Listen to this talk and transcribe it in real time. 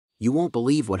You won't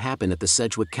believe what happened at the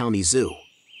Sedgwick County Zoo.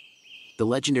 The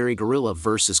legendary gorilla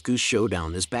versus goose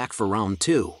showdown is back for round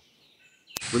 2.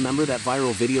 Remember that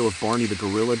viral video of Barney the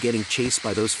gorilla getting chased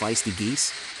by those feisty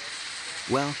geese?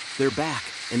 Well, they're back,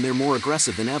 and they're more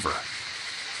aggressive than ever.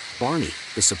 Barney,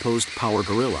 the supposed power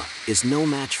gorilla, is no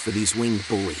match for these winged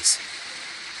bullies.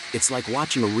 It's like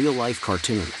watching a real-life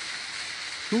cartoon.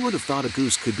 Who would have thought a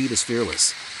goose could be this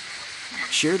fearless?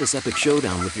 Share this epic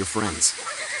showdown with your friends.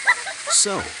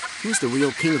 So, who's the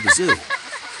real king of the zoo?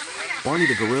 Barney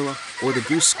the gorilla or the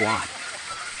goose squad?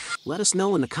 Let us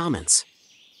know in the comments.